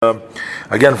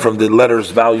again from the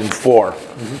letters, volume 4.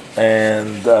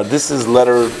 And this is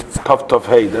letter Tuf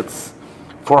Hey, that's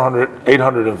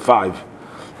 805.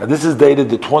 And this is dated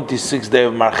the 26th day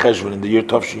of Mar Cheshvan in the year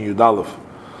Tafshin Yud Aleph.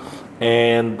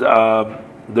 And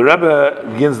the Rebbe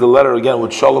begins the letter again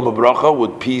with Shalom Ubracha,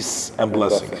 with peace and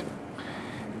blessing.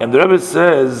 And the Rebbe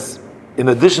says, in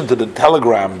addition to the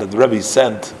telegram that the Rebbe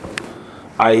sent,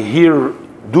 I hear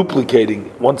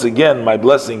duplicating once again my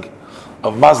blessing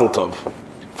of Mazel Tov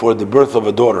for the birth of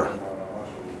a daughter.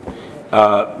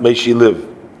 May she live.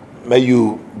 May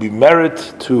you be married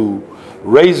to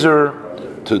raise her,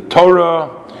 to Torah,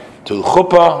 to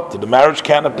chuppah, to the marriage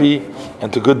canopy,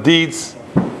 and to good deeds,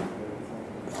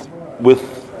 with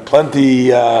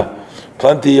plenty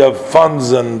of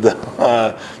funds and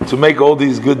to make all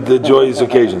these good joyous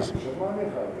occasions.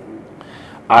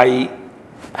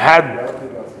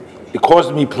 It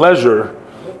caused me pleasure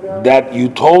that you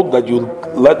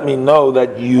let me know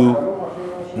that you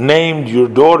named your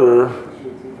daughter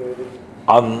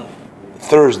on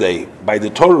Thursday. By the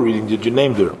Torah reading that you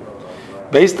named her.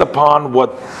 Based upon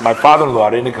what my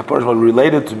father-in-law, Arini Kaparshma,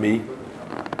 related to me,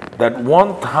 that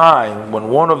one time when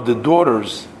one of the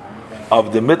daughters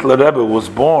of the Mittler Rebbe was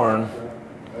born,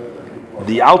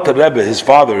 the Alter Rebbe, his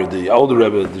father, the older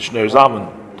Rebbe, the Shner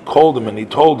Zalman, called him and he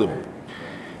told him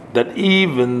that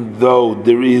even though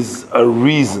there is a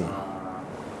reason,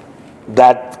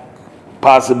 that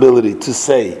possibility to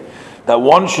say that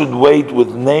one should wait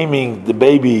with naming the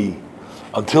baby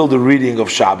until the reading of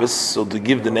Shabbos, so to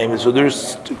give the name, so there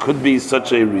could be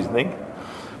such a reasoning,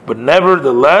 but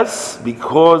nevertheless,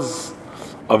 because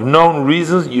of known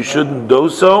reasons, you shouldn't do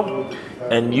so,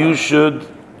 and you should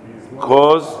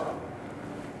call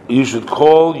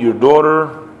your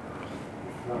daughter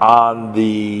on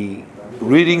the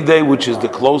reading day, which is the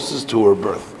closest to her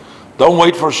birth. Don't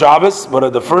wait for Shabbos, but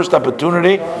at the first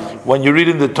opportunity, when you're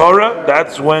reading the Torah,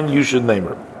 that's when you should name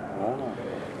her.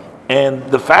 And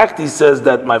the fact he says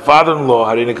that my father-in-law,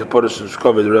 Harini Kapodesh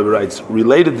Shkova, the Rebbe writes,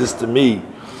 related this to me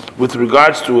with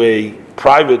regards to a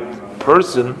private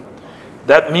person,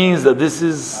 that means that this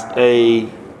is a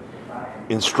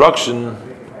instruction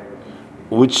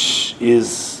which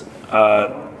is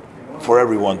for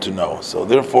everyone to know. So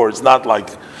therefore, it's not like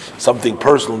something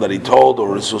personal that he told,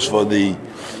 or this was for the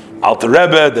Alter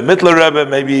Rebbe, the Mittler Rebbe,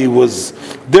 maybe it was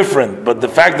different. But the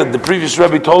fact that the previous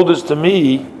Rebbe told this to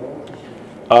me,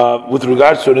 with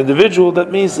regards to an individual,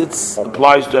 that means it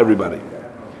applies to everybody.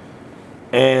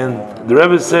 And the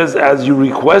Rebbe says, as you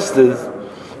requested,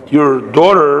 your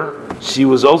daughter, she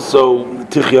was also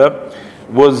Tichya,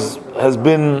 has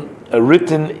been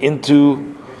written into.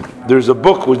 There's a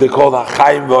book which they call the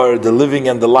Chaim Var, the Living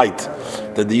and the Light,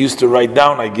 that they used to write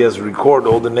down, I guess, record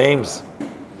all the names.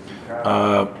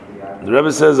 The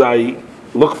Rebbe says, I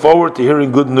look forward to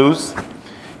hearing good news,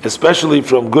 especially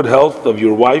from good health of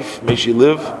your wife, may she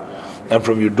live, and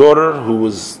from your daughter who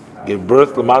gave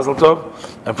birth to Mazel Tov,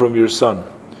 and from your son.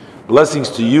 Blessings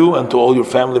to you and to all your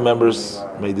family members,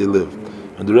 may they live.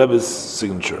 And the Rebbe's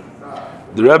signature.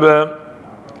 The Rebbe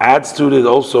adds to it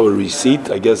also a receipt,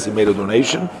 I guess he made a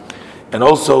donation, and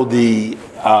also the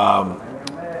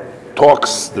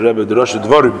talks, the Rebbe, the Rosh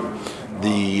Dvorim,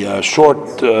 the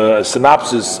short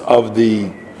synopsis of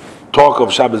the talk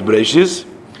of Shabbos Bereishis.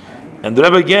 And the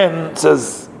Rebbe again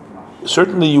says,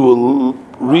 certainly you will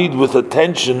read with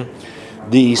attention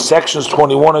the sections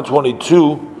 21 and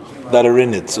 22 that are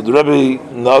in it. So the Rebbe,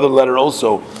 in the other letter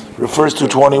also, refers to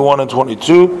 21 and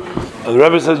 22. And the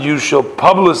Rebbe says you shall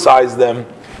publicize them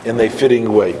in a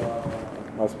fitting way.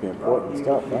 Must be important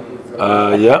stuff,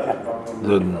 huh? Yeah.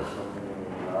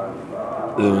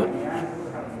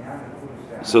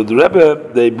 So the Rebbe,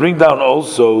 they bring down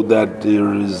also that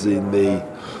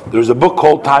there's a book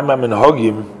called Taimam and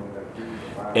Hogim,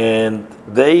 and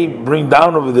they bring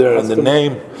down over there in the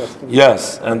name,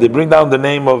 yes, and they bring down the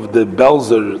name of the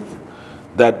Belzer,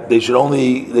 that they should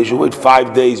wait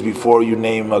 5 days before you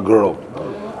name a girl.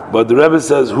 But the Rebbe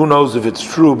says, who knows if it's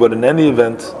true, but in any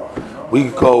event, we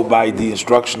go by the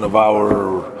instruction of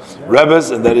our Rebbes,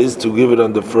 and that is to give it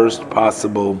on the first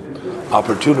possible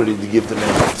opportunity to give the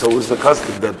name. So it's the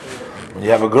custom that when you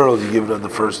have a girl, you give it on the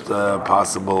first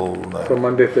possible. So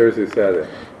Monday, Thursday, Saturday.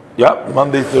 Yeah,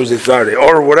 Monday, Thursday, Saturday,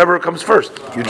 or whatever comes first. You